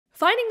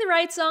Finding the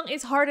right song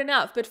is hard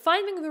enough, but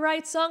finding the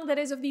right song that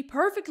is of the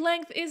perfect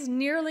length is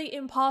nearly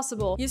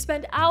impossible. You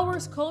spend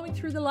hours combing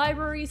through the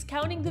libraries,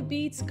 counting the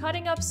beats,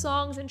 cutting up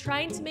songs, and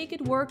trying to make it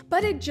work,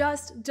 but it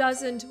just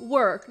doesn't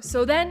work.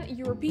 So then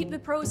you repeat the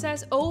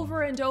process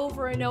over and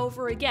over and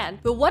over again.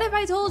 But what if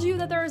I told you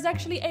that there is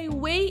actually a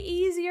way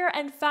easier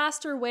and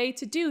faster way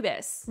to do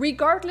this?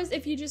 Regardless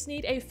if you just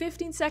need a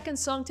 15-second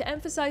song to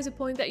emphasize a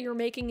point that you're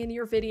making in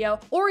your video,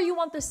 or you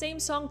want the same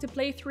song to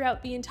play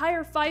throughout the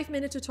entire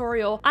 5-minute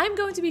tutorial, I'm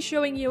going to be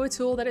showing you a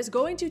tool that is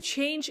going to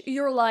change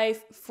your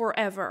life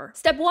forever.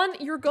 Step 1,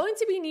 you're going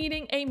to be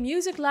needing a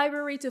music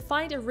library to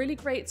find a really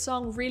great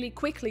song really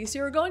quickly. So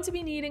you're going to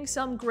be needing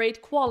some great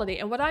quality.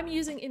 And what I'm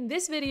using in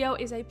this video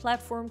is a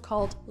platform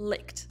called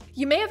Licked.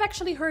 You may have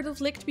actually heard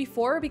of Licked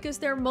before because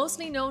they're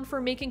mostly known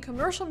for making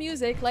commercial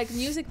music, like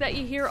music that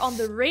you hear on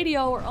the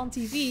radio or on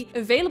TV,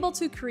 available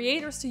to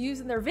creators to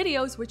use in their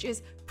videos, which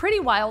is pretty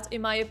wild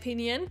in my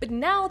opinion. But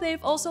now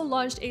they've also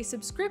launched a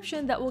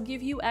subscription that will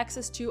give you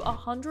access to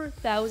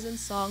 100,000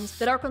 songs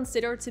that are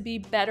considered to be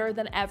better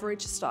than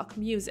average stock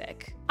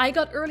music. I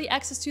got early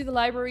access to the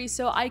library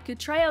so I could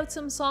try out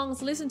some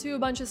songs, listen to a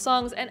bunch of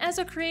songs, and as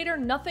a creator,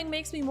 nothing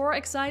makes me more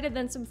excited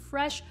than some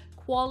fresh,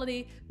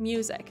 quality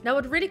music. Now,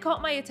 what really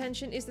caught my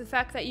attention is the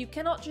fact that you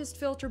cannot just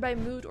filter by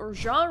mood or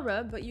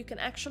genre, but you can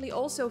actually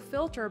also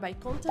filter by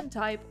content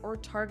type or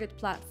target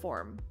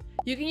platform.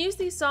 You can use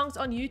these songs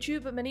on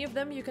YouTube, but many of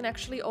them you can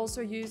actually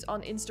also use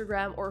on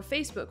Instagram or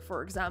Facebook,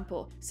 for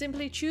example.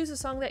 Simply choose a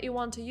song that you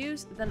want to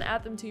use, then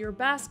add them to your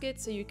basket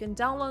so you can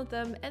download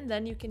them and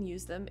then you can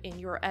use them in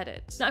your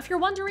edit. Now, if you're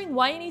wondering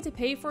why you need to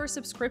pay for a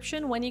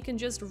subscription when you can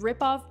just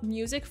rip off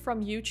music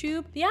from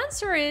YouTube, the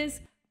answer is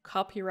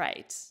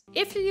copyright.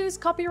 If you use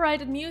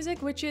copyrighted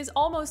music, which is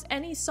almost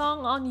any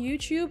song on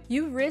YouTube,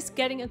 you risk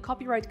getting a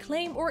copyright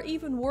claim or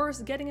even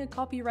worse, getting a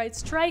copyright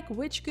strike,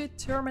 which could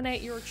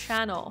terminate your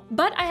channel.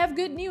 But I have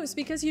good news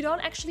because you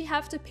don't actually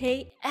have to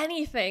pay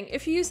anything.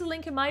 If you use the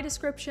link in my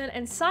description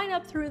and sign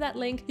up through that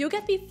link, you'll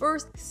get the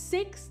first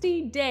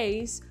 60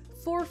 days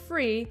for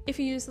free if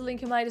you use the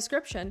link in my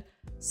description.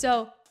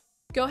 So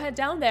go ahead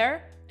down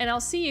there and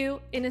I'll see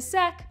you in a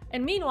sec.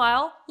 And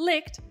meanwhile,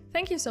 Licked,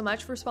 thank you so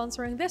much for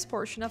sponsoring this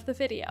portion of the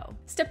video.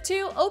 Step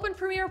 2, open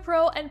Premiere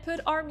Pro and put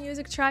our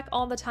music track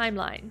on the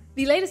timeline.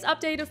 The latest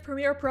update of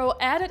Premiere Pro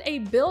added a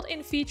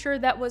built-in feature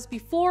that was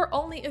before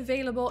only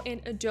available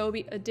in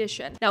Adobe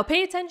Audition. Now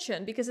pay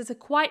attention because it's a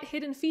quite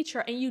hidden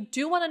feature and you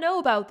do want to know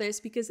about this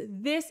because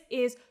this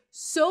is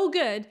so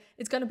good,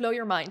 it's gonna blow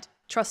your mind.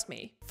 Trust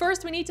me.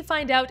 First, we need to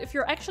find out if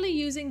you're actually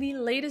using the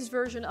latest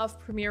version of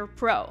Premiere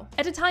Pro.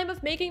 At the time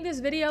of making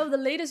this video, the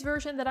latest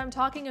version that I'm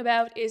talking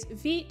about is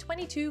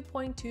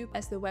v22.2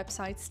 as the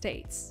website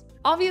states.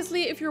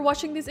 Obviously, if you're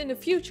watching this in the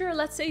future,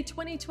 let's say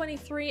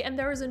 2023, and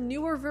there is a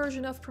newer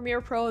version of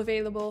Premiere Pro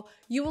available,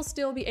 you will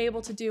still be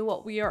able to do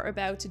what we are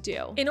about to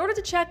do. In order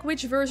to check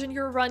which version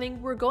you're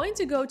running, we're going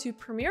to go to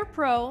Premiere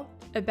Pro,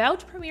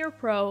 About Premiere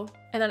Pro,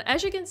 and then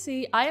as you can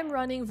see, I am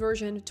running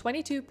version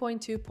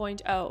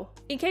 22.2.0.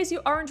 In case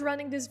you aren't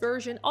running this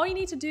version, all you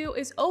need to do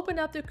is open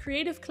up the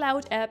Creative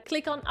Cloud app,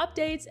 click on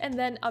Updates, and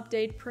then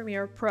update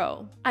Premiere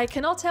Pro. I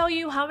cannot tell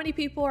you how many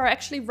people are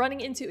actually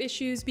running into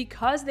issues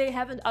because they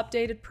haven't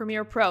updated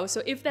Premiere Pro.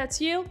 So if that's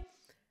you,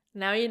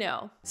 now you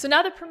know. So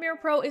now that Premiere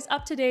Pro is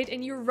up to date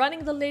and you're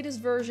running the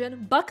latest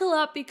version, buckle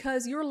up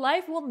because your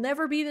life will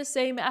never be the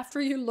same after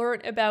you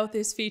learn about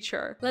this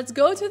feature. Let's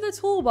go to the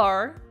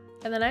toolbar.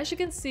 And then as you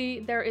can see,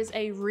 there is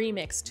a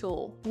remix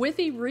tool. With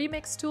the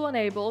remix tool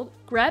enabled,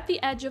 grab the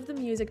edge of the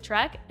music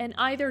track and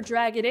either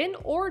drag it in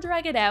or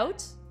drag it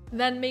out.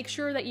 Then make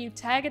sure that you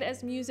tag it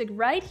as music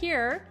right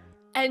here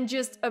and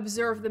just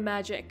observe the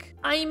magic.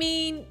 I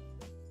mean,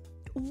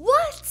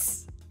 what?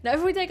 Now,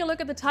 if we take a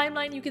look at the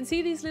timeline, you can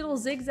see these little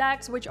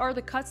zigzags, which are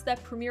the cuts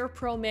that Premiere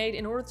Pro made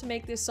in order to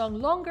make this song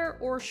longer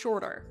or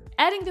shorter.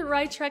 Adding the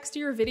right tracks to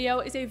your video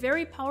is a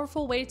very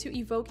powerful way to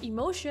evoke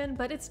emotion,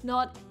 but it's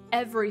not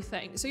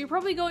everything. So you're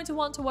probably going to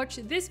want to watch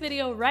this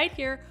video right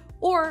here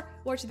or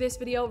watch this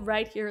video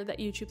right here that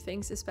YouTube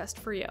thinks is best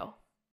for you.